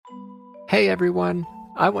Hey everyone,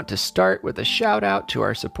 I want to start with a shout out to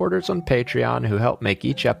our supporters on Patreon who help make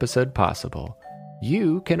each episode possible.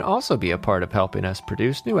 You can also be a part of helping us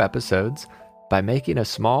produce new episodes by making a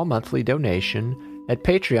small monthly donation at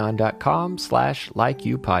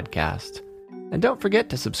patreon.com/likeyoupodcast. And don't forget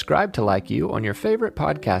to subscribe to Like You on your favorite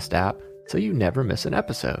podcast app so you never miss an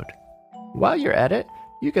episode. While you're at it,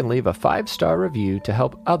 you can leave a 5-star review to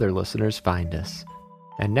help other listeners find us.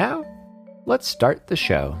 And now, let's start the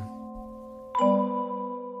show.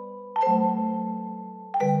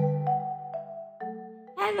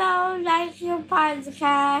 Hello, Like Your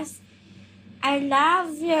Podcast. I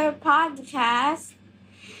love your podcast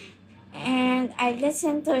and I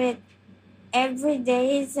listen to it every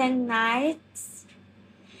days and nights,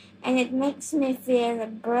 and it makes me feel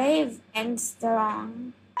brave and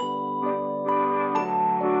strong.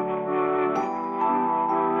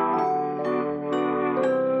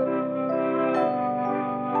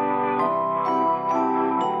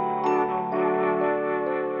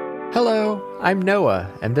 Hello, I'm Noah,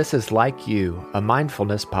 and this is Like You, a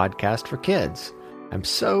mindfulness podcast for kids. I'm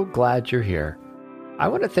so glad you're here. I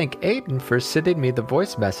want to thank Aiden for sending me the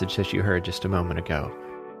voice message that you heard just a moment ago.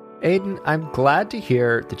 Aiden, I'm glad to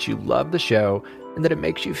hear that you love the show and that it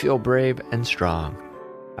makes you feel brave and strong.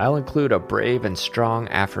 I'll include a brave and strong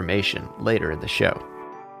affirmation later in the show.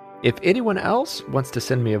 If anyone else wants to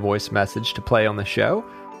send me a voice message to play on the show,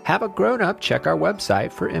 have a grown-up check our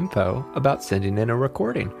website for info about sending in a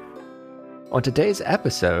recording. On today's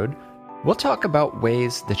episode, we'll talk about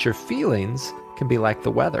ways that your feelings can be like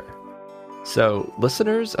the weather. So,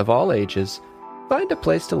 listeners of all ages, find a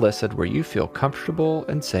place to listen where you feel comfortable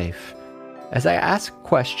and safe. As I ask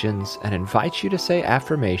questions and invite you to say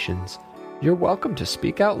affirmations, you're welcome to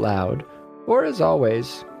speak out loud, or as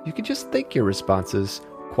always, you can just think your responses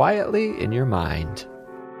quietly in your mind.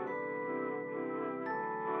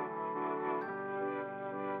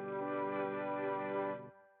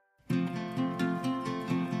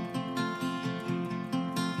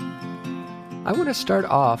 I want to start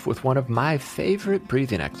off with one of my favorite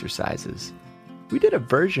breathing exercises. We did a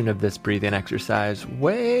version of this breathing exercise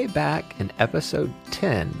way back in episode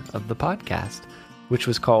 10 of the podcast, which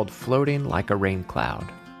was called Floating Like a Rain Cloud.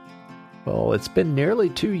 Well, it's been nearly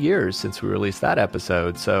 2 years since we released that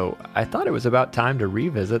episode, so I thought it was about time to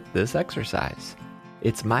revisit this exercise.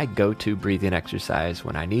 It's my go-to breathing exercise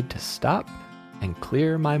when I need to stop and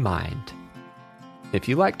clear my mind. If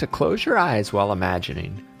you like to close your eyes while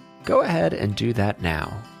imagining, go ahead and do that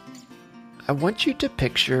now. I want you to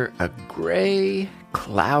picture a gray,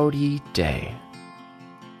 cloudy day.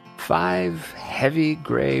 5 heavy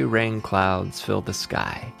gray rain clouds fill the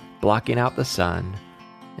sky, blocking out the sun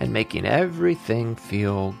and making everything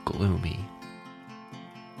feel gloomy.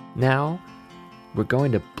 Now, we're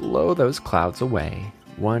going to blow those clouds away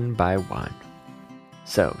one by one.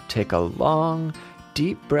 So take a long,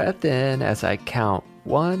 deep breath in as I count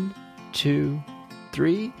 1, 2,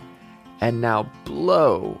 3, and now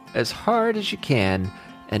blow as hard as you can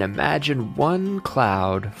and imagine one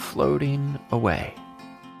cloud floating away.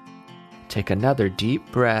 Take another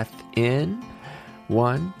deep breath in,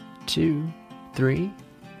 1, 2, 3,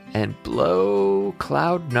 and blow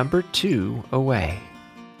cloud number 2 away.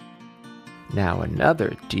 Now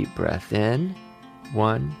another deep breath in,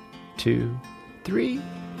 1, 2, 3,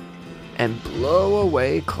 and blow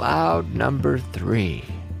away cloud number 3.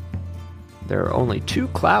 There are only 2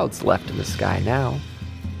 clouds left in the sky now.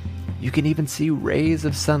 You can even see rays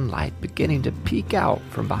of sunlight beginning to peek out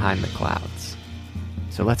from behind the clouds.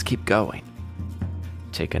 So let's keep going.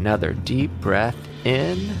 Take another deep breath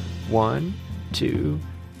in, 1, 2,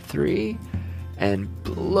 3, and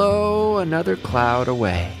blow another cloud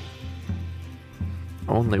away.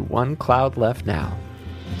 Only 1 cloud left now.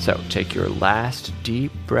 So take your last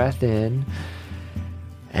deep breath in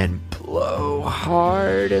and blow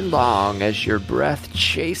hard and long as your breath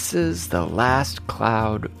chases the last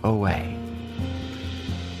cloud away.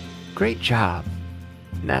 Great job.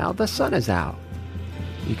 Now the sun is out.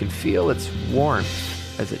 You can feel its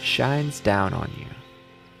warmth as it shines down on you.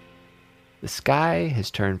 The sky has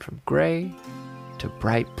turned from gray to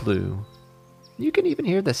bright blue. You can even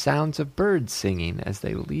hear the sounds of birds singing as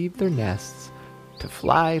they leave their nests to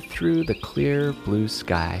fly through the clear blue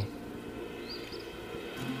sky.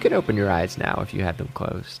 You can open your eyes now if you had them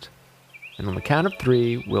closed. And on the count of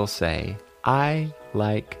 3, we'll say, I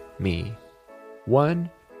like me. 1,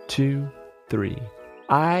 2, 3.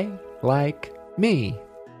 I like me.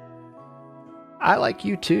 I like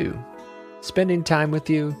you too. Spending time with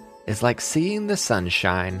you is like seeing the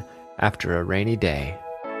sunshine after a rainy day.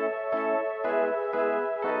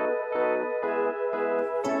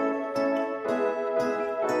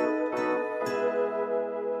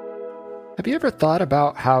 Have you ever thought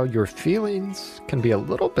about how your feelings can be a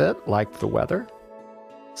little bit like the weather?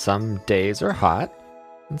 Some days are hot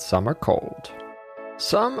and some are cold.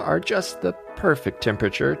 Some are just the perfect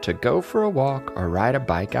temperature to go for a walk or ride a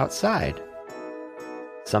bike outside.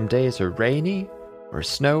 Some days are rainy or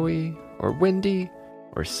snowy or windy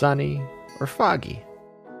or sunny or foggy.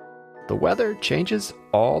 The weather changes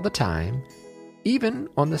all the time, even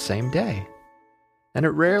on the same day, and it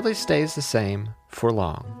rarely stays the same for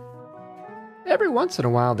long. Every once in a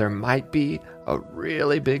while there might be a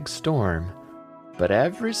really big storm, but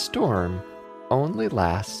every storm only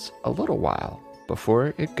lasts a little while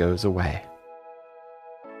before it goes away.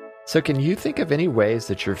 So can you think of any ways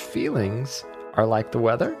that your feelings are like the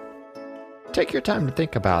weather? Take your time to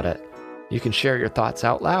think about it. You can share your thoughts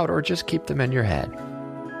out loud or just keep them in your head.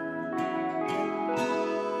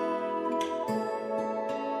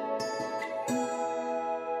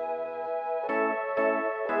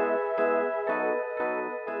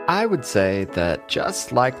 I would say that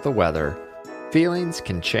just like the weather, feelings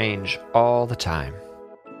can change all the time.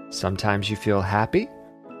 Sometimes you feel happy,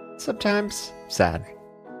 sometimes sad.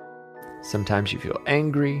 Sometimes you feel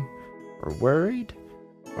angry, or worried,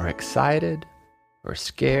 or excited, or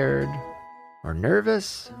scared, or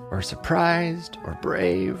nervous, or surprised, or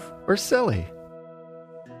brave, or silly.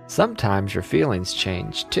 Sometimes your feelings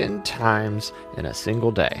change 10 times in a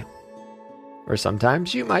single day. Or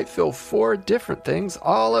sometimes you might feel 4 different things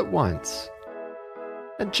all at once.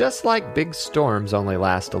 And just like big storms only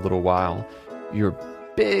last a little while, your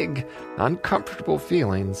big, uncomfortable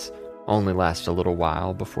feelings only last a little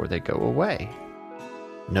while before they go away.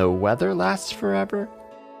 No weather lasts forever,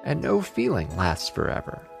 and no feeling lasts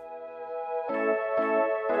forever.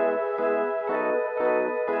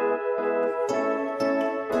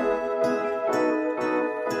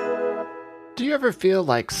 Do you ever feel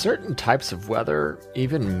like certain types of weather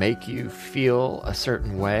even make you feel a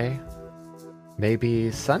certain way?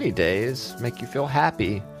 Maybe sunny days make you feel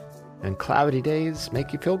happy, and cloudy days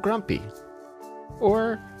make you feel grumpy.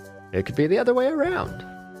 Or it could be the other way around.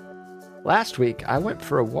 Last week, I went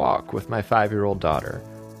for a walk with my 5-year-old daughter.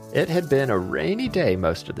 It had been a rainy day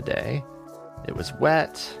most of the day. It was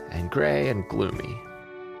wet and gray and gloomy.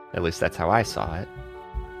 At least that's how I saw it.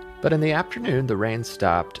 But in the afternoon, the rain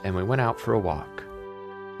stopped and we went out for a walk.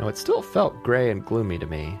 Now, it still felt gray and gloomy to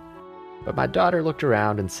me, but my daughter looked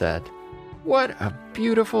around and said, "What a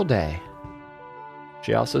beautiful day."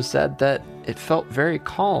 She also said that it felt very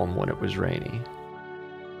calm when it was rainy.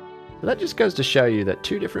 So that just goes to show you that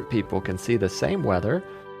 2 different people can see the same weather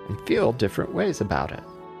and feel different ways about it.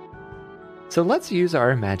 So let's use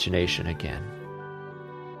our imagination again.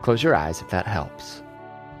 Close your eyes if that helps.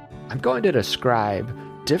 I'm going to describe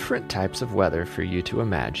different types of weather for you to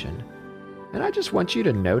imagine, and I just want you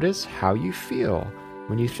to notice how you feel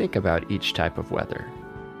when you think about each type of weather.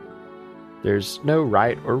 There's no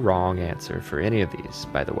right or wrong answer for any of these,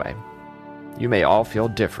 by the way. You may all feel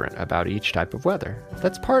different about each type of weather.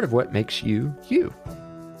 That's part of what makes you, you.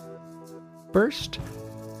 First,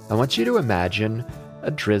 I want you to imagine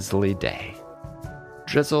a drizzly day.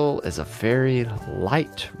 Drizzle is a very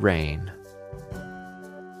light rain.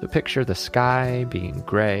 So picture the sky being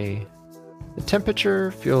gray. The temperature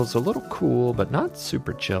feels a little cool, but not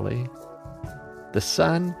super chilly. The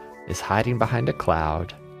sun is hiding behind a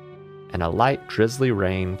cloud, and a light drizzly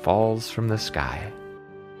rain falls from the sky.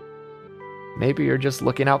 Maybe you're just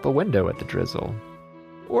looking out the window at the drizzle.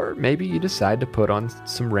 Or maybe you decide to put on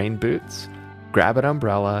some rain boots, grab an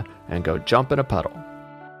umbrella, and go jump in a puddle.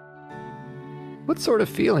 What sort of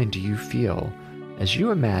feeling do you feel as you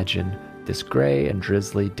imagine this gray and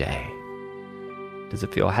drizzly day? Does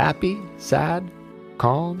it feel happy, sad,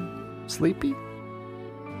 calm, sleepy?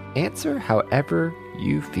 Answer however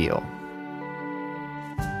you feel.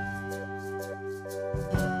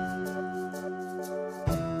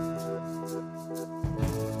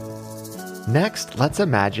 Next, let's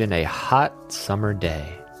imagine a hot summer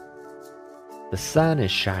day. The sun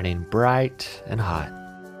is shining bright and hot.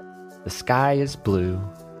 The sky is blue.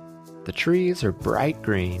 The trees are bright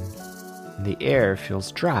green, and the air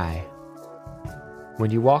feels dry. When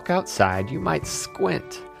you walk outside, you might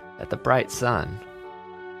squint at the bright sun.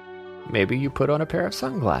 Maybe you put on a pair of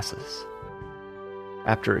sunglasses.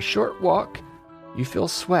 After a short walk, you feel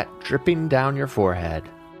sweat dripping down your forehead,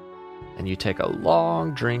 and you take a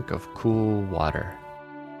long drink of cool water.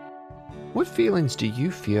 What feelings do you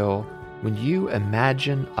feel when you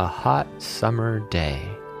imagine a hot summer day?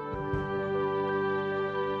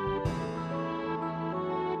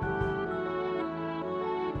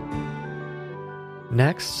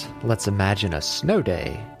 Next, let's imagine a snow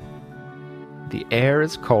day. The air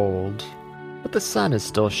is cold, but but the sun is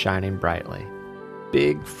still shining brightly.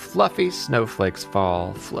 Big, fluffy snowflakes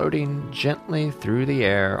fall, floating gently through the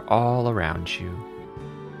air all around you.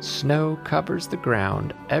 Snow covers the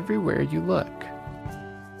ground everywhere you look.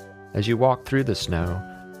 As you walk through the snow,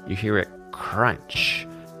 you hear it crunch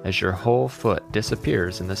as your whole foot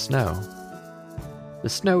disappears in the snow. The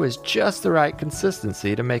snow is just the right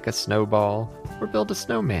consistency to make a snowball or build a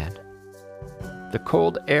snowman. The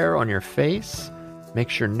cold air on your face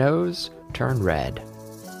makes your nose turn red.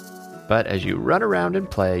 But as you run around and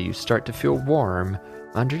play, you start to feel warm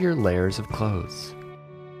under your layers of clothes.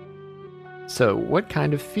 So, what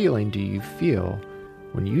kind of feeling do you feel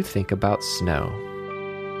when you think about snow?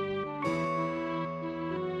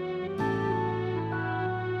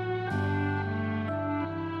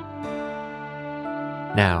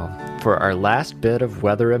 Now, for our last bit of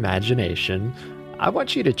weather imagination, I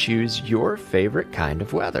want you to choose your favorite kind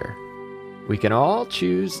of weather. We can all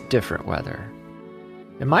choose different weather.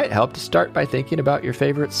 It might help to start by thinking about your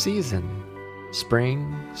favorite season: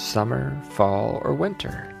 spring, summer, fall, or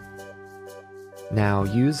winter. Now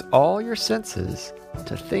use all your senses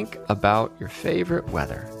to think about your favorite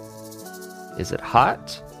weather. Is it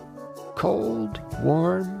hot, cold,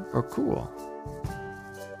 warm, or cool?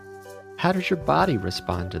 How does your body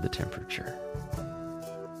respond to the temperature?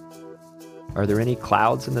 Are there any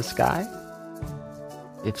clouds in the sky?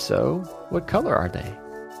 If so, what color are they?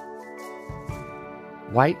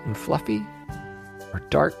 White and fluffy, or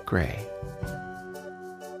dark gray?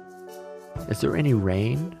 Is there any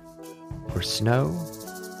rain, or snow,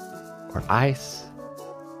 or ice,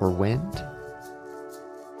 or wind?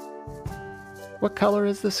 What color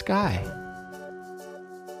is the sky?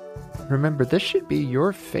 Remember, this should be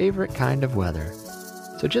your favorite kind of weather,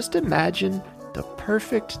 so just imagine the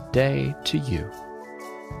perfect day to you.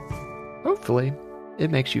 Hopefully, it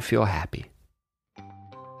makes you feel happy.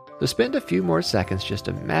 So spend a few more seconds just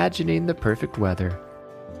imagining the perfect weather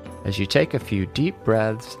as you take a few deep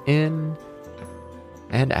breaths in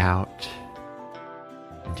and out,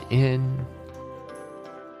 and in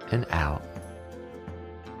and out.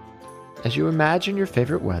 As you imagine your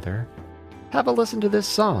favorite weather, have a listen to this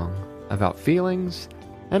song about feelings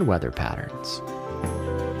and weather patterns.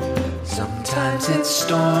 Sometimes it's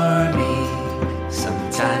stormy,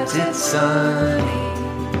 sometimes it's sunny.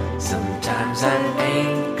 Sometimes I'm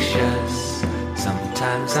anxious,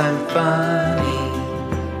 sometimes I'm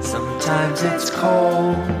funny. Sometimes it's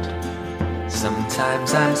cold,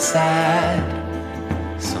 sometimes I'm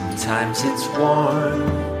sad. Sometimes it's warm,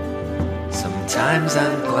 sometimes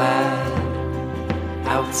I'm glad.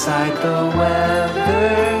 Outside the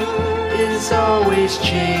weather is always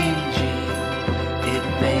changing. It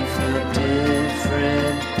may feel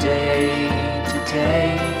different day to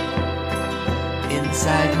day.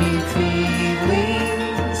 Inside me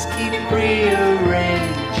feelings keep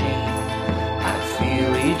rearranging. I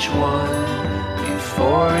feel each one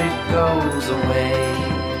before it goes away.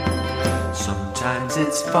 Sometimes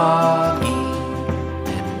it's foggy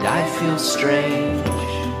and I feel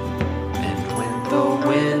strange. And when the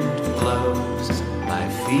wind blows, my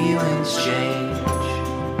feelings change.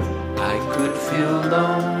 I could feel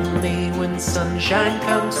lonely when sunshine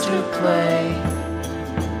comes to play.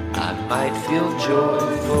 I might feel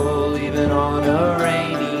joyful even on a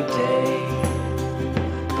rainy day.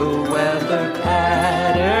 The weather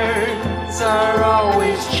patterns are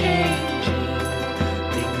always changing.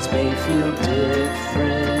 Things may feel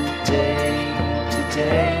different day to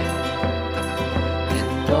day.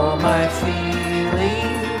 And all my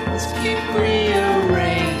feelings keep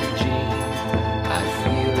rearranging. I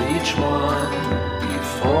feel each one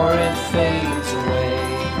before it fades away.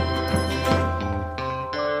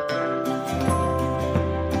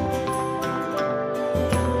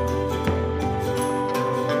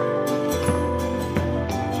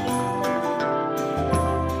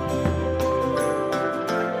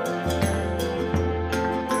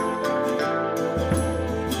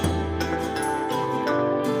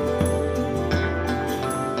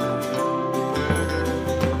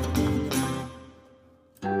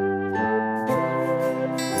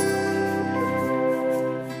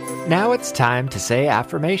 Now it's time to say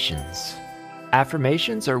affirmations.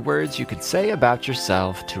 Affirmations are words you can say about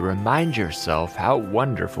yourself to remind yourself how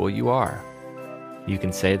wonderful you are. You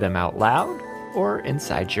can say them out loud or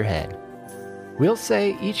inside your head. We'll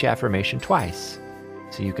say each affirmation twice,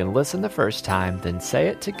 so you can listen the first time, then say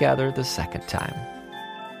it together the second time.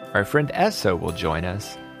 Our friend Esso will join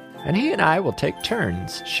us, and he and I will take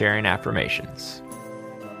turns sharing affirmations.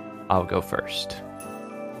 I'll go first.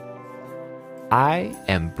 I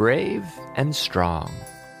am brave and strong.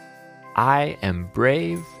 I am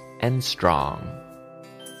brave and strong.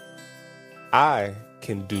 I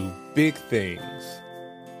can do big things.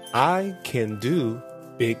 I can do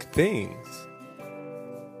big things.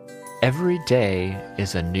 Every day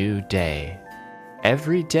is a new day.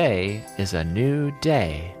 Every day is a new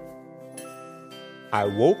day. I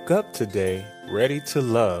woke up today ready to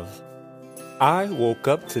love. I woke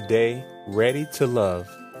up today ready to love.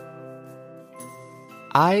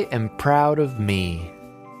 I am proud of me.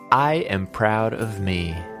 I am proud of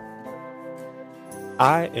me.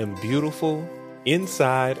 I am beautiful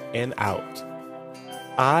inside and out.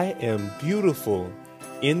 I am beautiful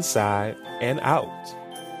inside and out.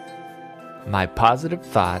 My positive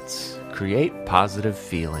thoughts create positive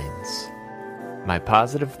feelings. My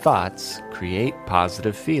positive thoughts create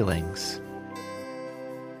positive feelings.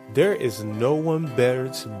 There is no one better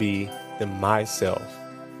to be than myself.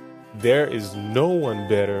 There is no one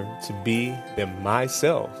better to be than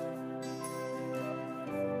myself.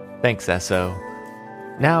 Thanks, Esso.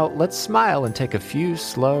 Now let's smile and take a few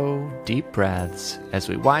slow, deep breaths as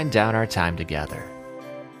we wind down our time together.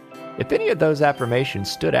 If any of those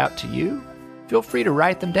affirmations stood out to you, feel free to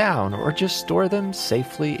write them down or just store them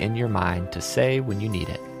safely in your mind to say when you need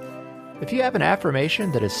it. If you have an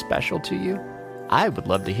affirmation that is special to you, I would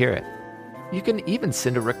love to hear it. You can even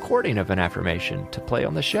send a recording of an affirmation to play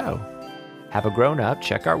on the show. Have a grown-up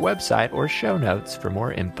check our website or show notes for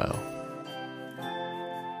more info.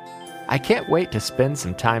 I can't wait to spend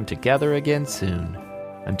some time together again soon.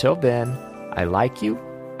 Until then, I like you,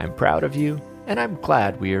 I'm proud of you, and I'm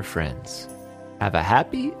glad we are friends. Have a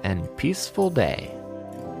happy and peaceful day.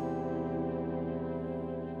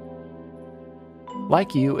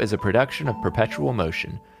 Like You is a production of Perpetual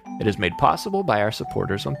Motion. It is made possible by our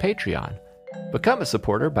supporters on Patreon. Become a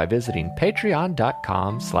supporter by visiting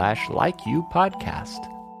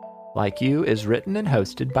patreon.com/likeyoupodcast. Like You is written and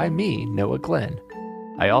hosted by me, Noah Glenn.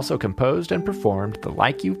 I also composed and performed the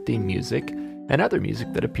Like You theme music and other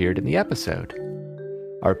music that appeared in the episode.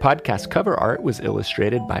 Our podcast cover art was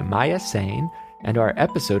illustrated by Maya Sane, and our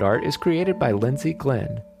episode art is created by Lindsay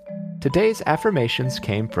Glenn. Today's affirmations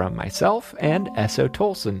came from myself and Esso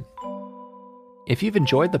Tolson. If you've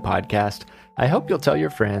enjoyed the podcast, I hope you'll tell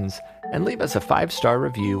your friends and leave us a 5-star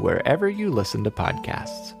review wherever you listen to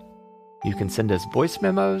podcasts. You can send us voice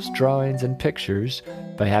memos, drawings, and pictures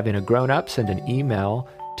by having a grown-up send an email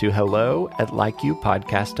to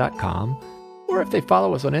hello@likeyoupodcast.com, or if they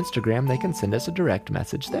follow us on Instagram, they can send us a direct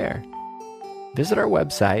message there. Visit our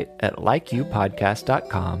website at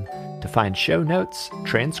likeyoupodcast.com to find show notes,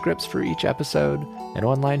 transcripts for each episode, an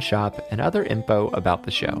online shop, and other info about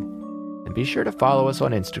the show. And be sure to follow us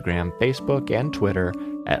on Instagram, Facebook, and Twitter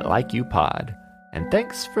at LikeYouPod. And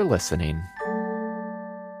thanks for listening.